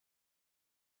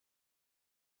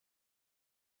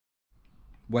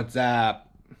What's up?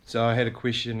 So I had a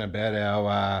question about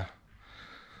our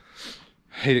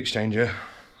heat exchanger.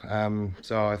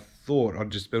 So I thought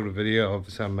I'd just build a video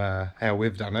of some how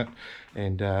we've done it,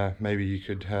 and maybe you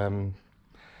could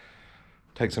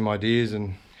take some ideas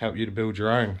and help you to build your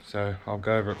own. So I'll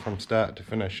go over it from start to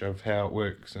finish of how it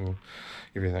works and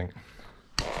everything.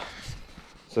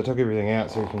 So I took everything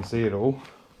out so you can see it all.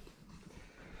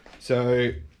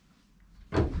 So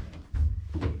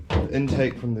the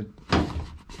intake from the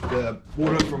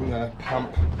water from the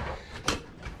pump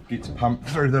gets pumped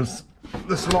through this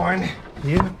line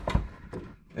here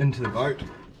into the boat.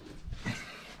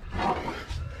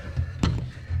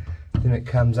 Then it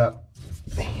comes up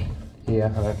here, I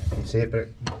don't know if you can see it, but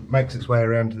it makes its way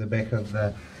around to the back of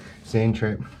the sand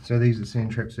trap. So these are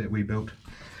sand traps that we built.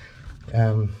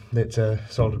 That's a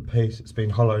solid piece. It's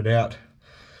been hollowed out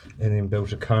and then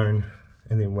built a cone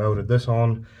and then welded this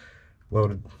on,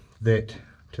 welded that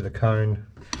to the cone.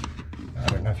 I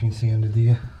don't know if you can see under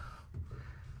there.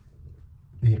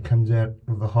 There it comes out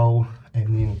of the hole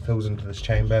and then fills into this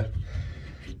chamber,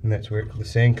 and that's where the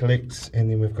sand collects.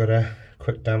 And then we've got a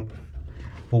quick dump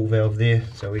ball valve there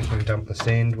so we can dump the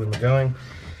sand when we're going.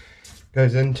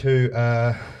 Goes into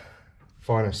a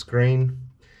finer screen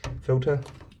filter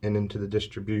and into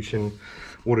the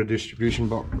water distribution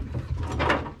box.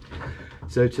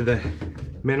 So to the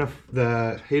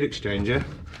heat exchanger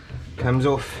comes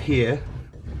off here.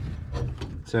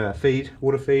 So our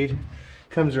water feed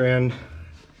comes around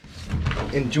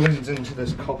and joins into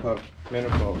this copper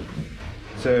manifold.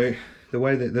 So the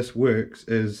way that this works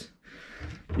is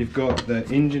you've got the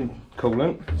engine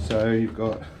coolant, so you've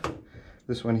got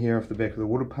this one here off the back of the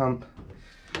water pump,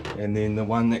 and then the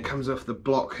one that comes off the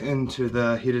block into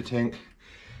the header tank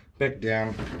back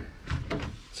down.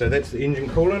 So that's the engine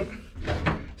coolant.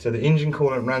 So the engine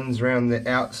coolant runs around the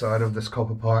outside of this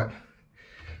copper pipe.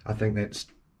 I think that's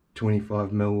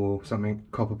 25 mil or something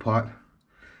copper pipe.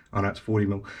 Oh no, it's 40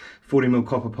 mil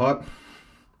copper pipe.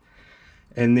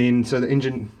 And then so the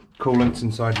engine coolant's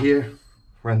inside here,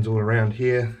 runs all around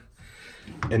here,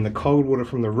 and the cold water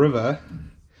from the river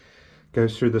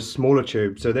goes through the smaller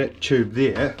tube. So that tube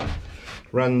there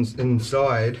runs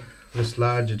inside this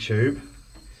larger tube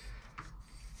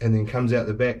and then comes out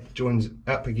the back, joins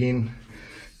up again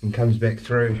and comes back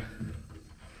through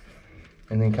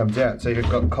and then comes out. So you've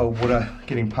got cold water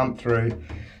getting pumped through,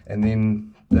 and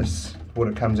then this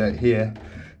water comes out here.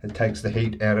 It takes the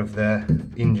heat out of the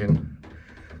engine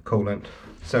coolant.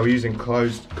 So we're using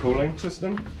closed cooling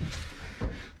system.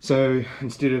 So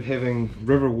instead of having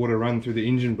river water run through the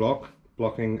engine block,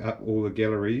 blocking up all the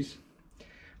galleries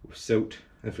with silt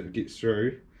if it gets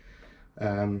through,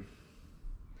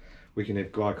 we can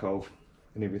have glycol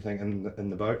and everything in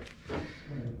the boat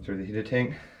through the header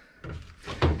tank.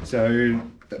 So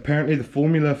apparently the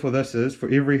formula for this is for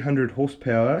every 100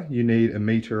 horsepower you need a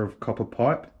meter of copper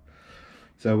pipe.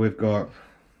 So we've got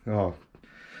about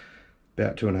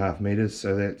 2.5 meters,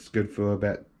 so that's good for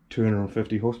about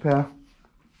 250 horsepower.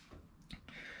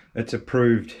 It's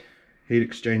approved heat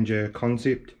exchanger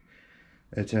concept.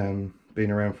 It's been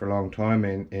around for a long time,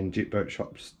 and jetboat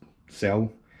shops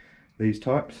sell these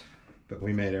types, but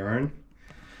we made our own.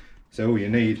 So all you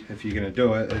need, if you're going to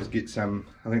do it, is get some,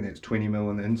 I think that's 20 mil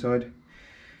on the inside.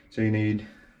 So you need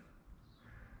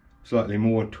slightly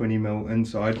more 20 mil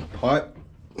inside pipe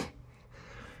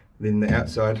than the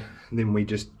outside. And then we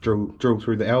just drill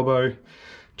through the elbow,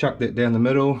 chuck that down the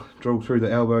middle, drill through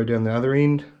the elbow down the other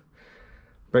end,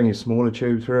 bring a smaller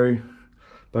tube through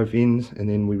both ends, and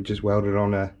then we just weld it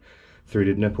on a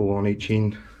threaded nipple on each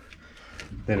end.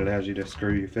 That allows you to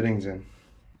screw your fittings in.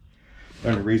 The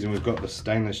only reason we've got the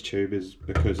stainless tube is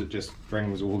because it just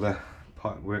brings all the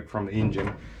pipe work from the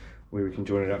engine where we can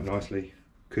join it up nicely.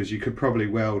 Because you could probably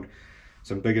weld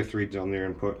some bigger threads on there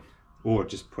and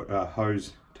just put a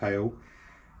hose tail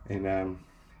and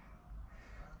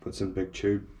put some big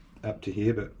tube up to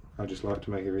here, but I just like to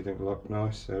make everything look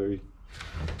nice, so we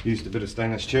used a bit of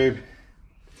stainless tube.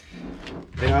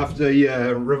 Then after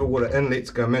your river water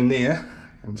inlets come in there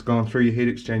and it's gone through your heat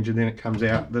exchanger, then it comes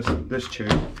out, this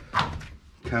tube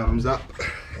comes up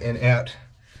and out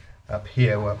up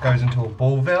here. Well, it goes into a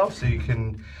ball valve so you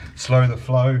can slow the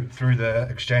flow through the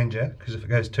exchanger, because if it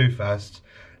goes too fast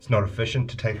it's not efficient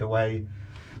to take away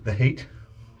the heat.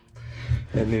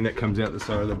 And then it comes out the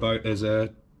side of the boat as a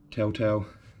telltale,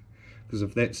 because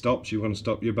if that stops, you want to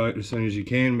stop your boat as soon as you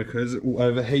can, because it will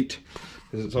overheat,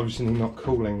 because it's obviously not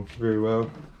cooling very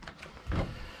well.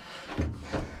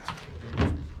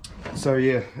 So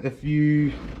yeah, if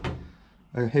you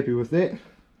are happy with that,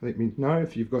 let me know.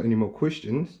 If you've got any more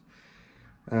questions,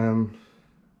 let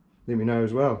me know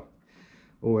as well.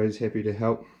 Always happy to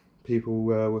help people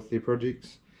with their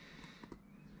projects.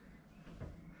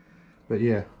 But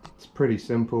yeah, it's pretty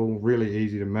simple, really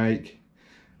easy to make.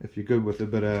 If you're good with a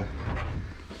bit of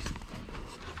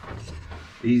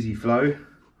easy flow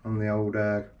on the old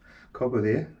copper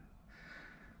there,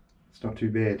 it's not too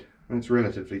bad. And it's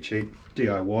relatively cheap.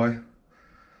 DIY,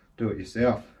 do it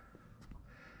yourself.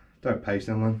 Don't pay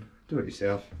someone, do it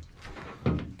yourself.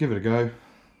 Give it a go.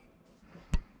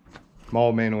 My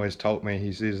old man always told me,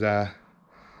 he says, well,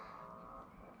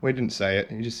 he didn't say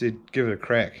it, he just said give it a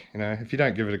crack. You know, if you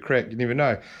don't give it a crack, you never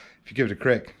know. If you give it a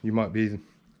crack, you might be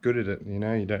good at it, you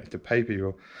know. You don't have to pay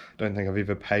people. I don't think I've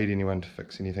ever paid anyone to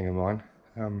fix anything of mine.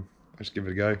 Just give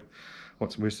it a go.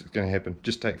 What's the worst that's going to happen?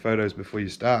 Just take photos before you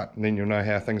start, and then you'll know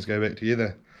how things go back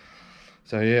together.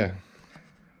 So yeah,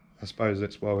 I suppose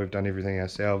that's why we've done everything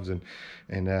ourselves and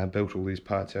built all these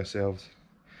parts ourselves.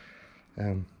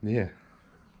 Yeah,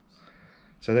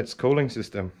 so that's the cooling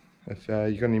system. If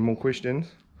you got any more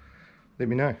questions, let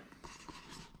me know.